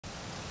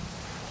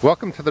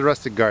Welcome to the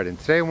Rustic Garden.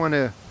 Today I want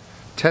to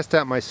test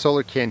out my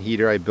solar can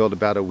heater I built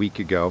about a week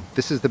ago.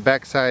 This is the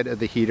back side of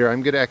the heater.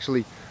 I'm going to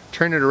actually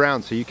turn it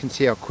around so you can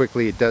see how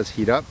quickly it does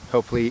heat up.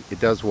 Hopefully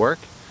it does work.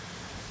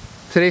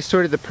 Today's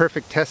sort of the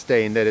perfect test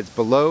day in that it's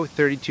below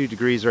 32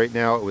 degrees right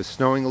now. It was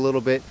snowing a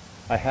little bit.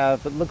 I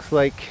have, it looks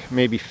like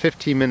maybe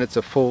 15 minutes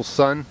of full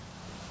sun.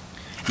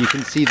 You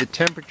can see the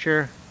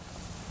temperature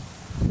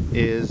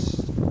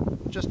is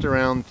just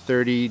around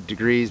 30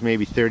 degrees,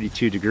 maybe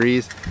 32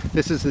 degrees.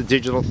 This is the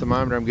digital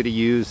thermometer I'm going to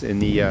use in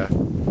the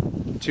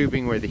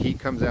tubing where the heat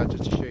comes out,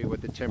 just to show you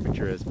what the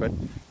temperature is. But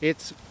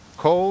it's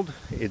cold,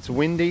 it's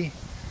windy,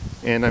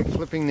 and I'm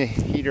flipping the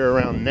heater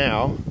around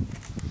now.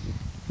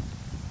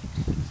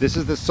 This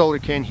is the solar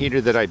can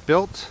heater that I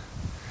built,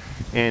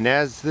 and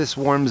as this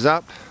warms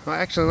up, well,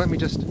 actually let me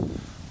just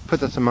put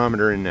the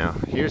thermometer in now.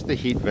 Here's the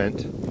heat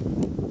vent.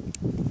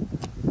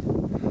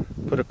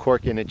 Put a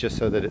cork in it just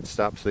so that it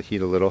stops the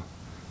heat a little.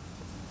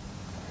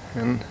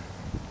 And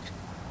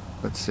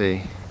let's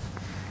see,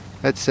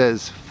 that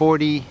says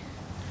 40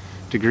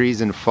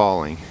 degrees and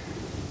falling.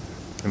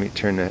 Let me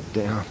turn that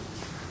down.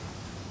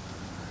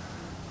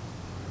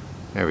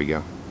 There we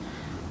go.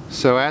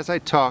 So as I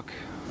talk,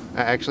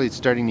 actually it's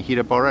starting to heat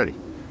up already.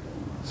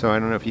 So I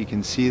don't know if you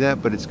can see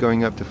that, but it's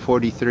going up to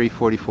 43,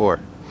 44.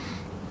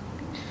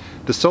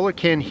 The solar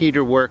can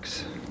heater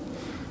works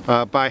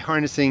by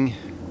harnessing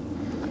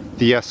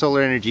the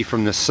solar energy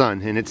from the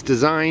sun, and it's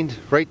designed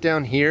right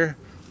down here.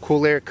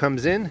 Cool air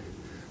comes in,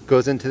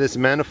 goes into this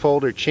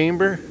manifold or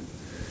chamber.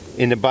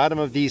 In the bottom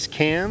of these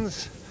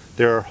cans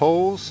there are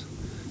holes.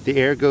 The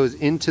air goes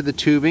into the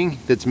tubing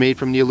that's made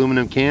from the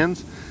aluminum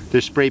cans.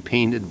 They're spray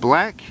painted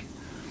black.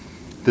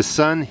 The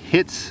sun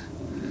hits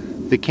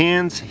the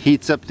cans,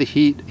 heats up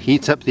the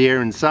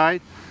air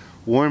inside.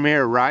 Warm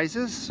air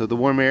rises, so the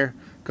warm air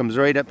comes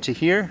right up to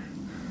here,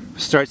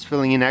 starts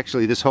filling in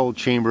actually this whole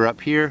chamber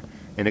up here,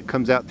 and it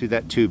comes out through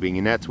that tubing,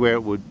 and that's where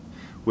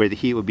the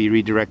heat would be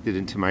redirected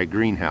into my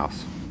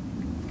greenhouse.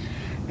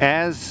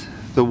 As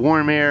the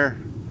warm air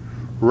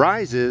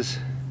rises,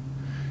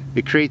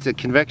 it creates a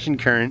convection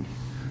current,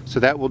 so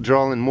that will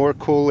draw in more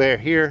cool air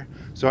here.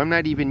 So I'm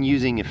not even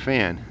using a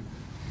fan.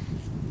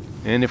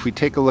 And if we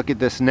take a look at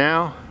this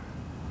now,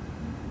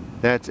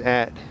 that's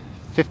at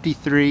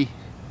 53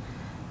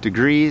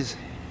 degrees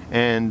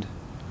and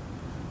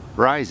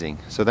rising.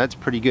 So that's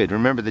pretty good.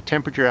 Remember, the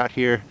temperature out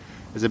here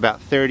is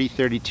about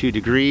 32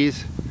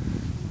 degrees.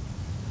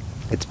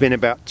 It's been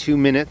about 2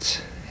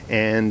 minutes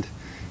and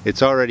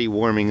it's already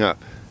warming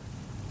up.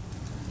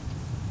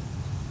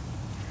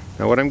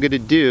 Now what I'm going to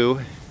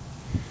do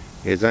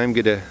is I'm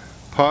going to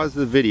pause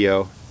the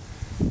video,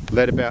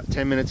 let about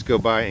 10 minutes go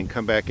by, and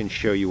come back and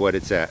show you what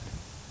it's at.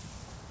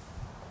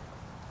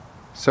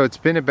 So it's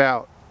been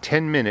about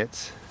 10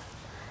 minutes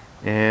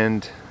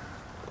and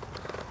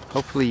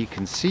hopefully you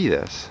can see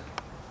this,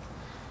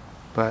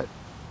 but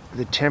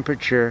the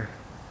temperature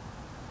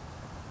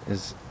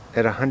is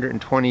at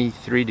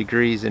 123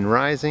 degrees and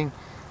rising,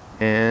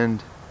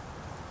 and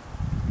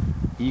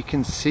you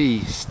can see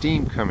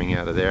steam coming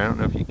out of there. I don't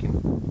know if you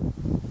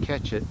can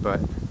catch it, but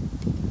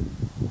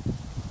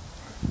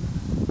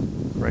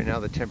right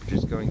now the temperature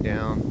is going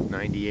down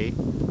 98.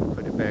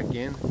 Put it back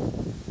in.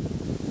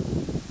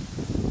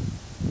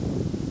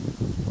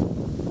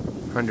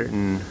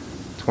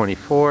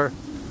 124.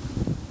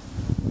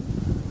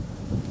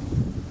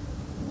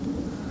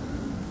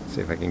 Let's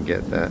see if I can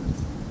get that.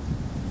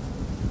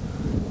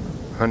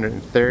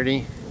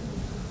 130.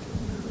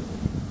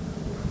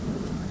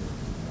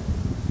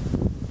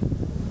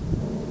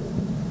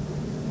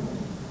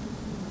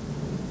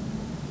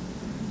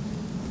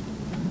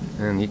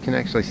 And you can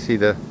actually see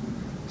the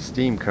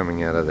steam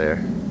coming out of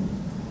there.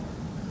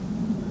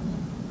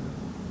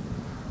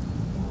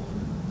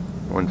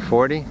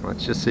 140.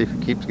 Let's just see if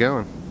it keeps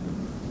going.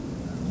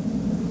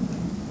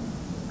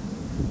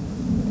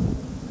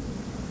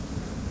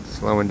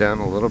 Slowing down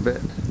a little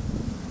bit.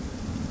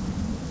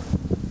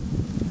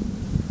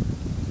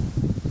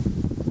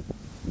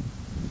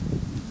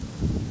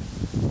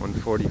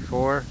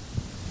 144.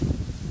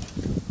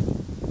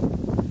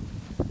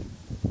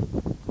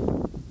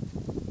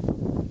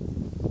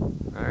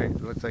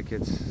 Alright, looks like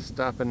it's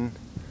stopping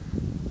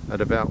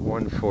at about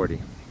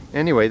 140.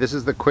 Anyway, this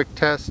is the quick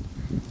test.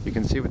 You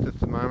can see with the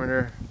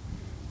thermometer,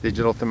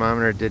 digital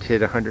thermometer, did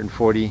hit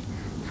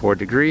 144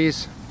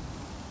 degrees.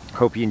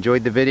 Hope you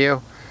enjoyed the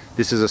video.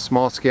 This is a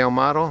small scale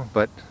model,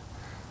 but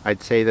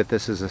I'd say that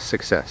this is a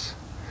success.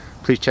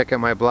 Please check out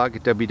my blog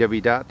at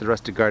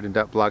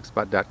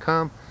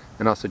www.therusticgarden.blogspot.com,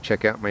 and also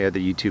check out my other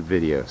YouTube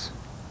videos.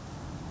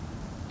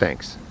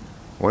 Thanks.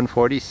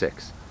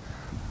 146.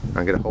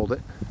 I'm going to hold it.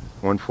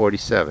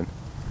 147.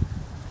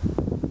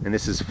 And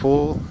this is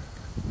full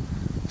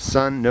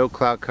sun, no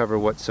cloud cover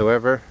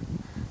whatsoever,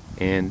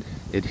 and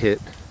it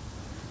hit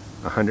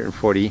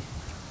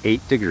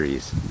 148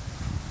 degrees.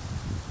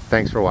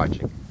 Thanks for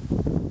watching.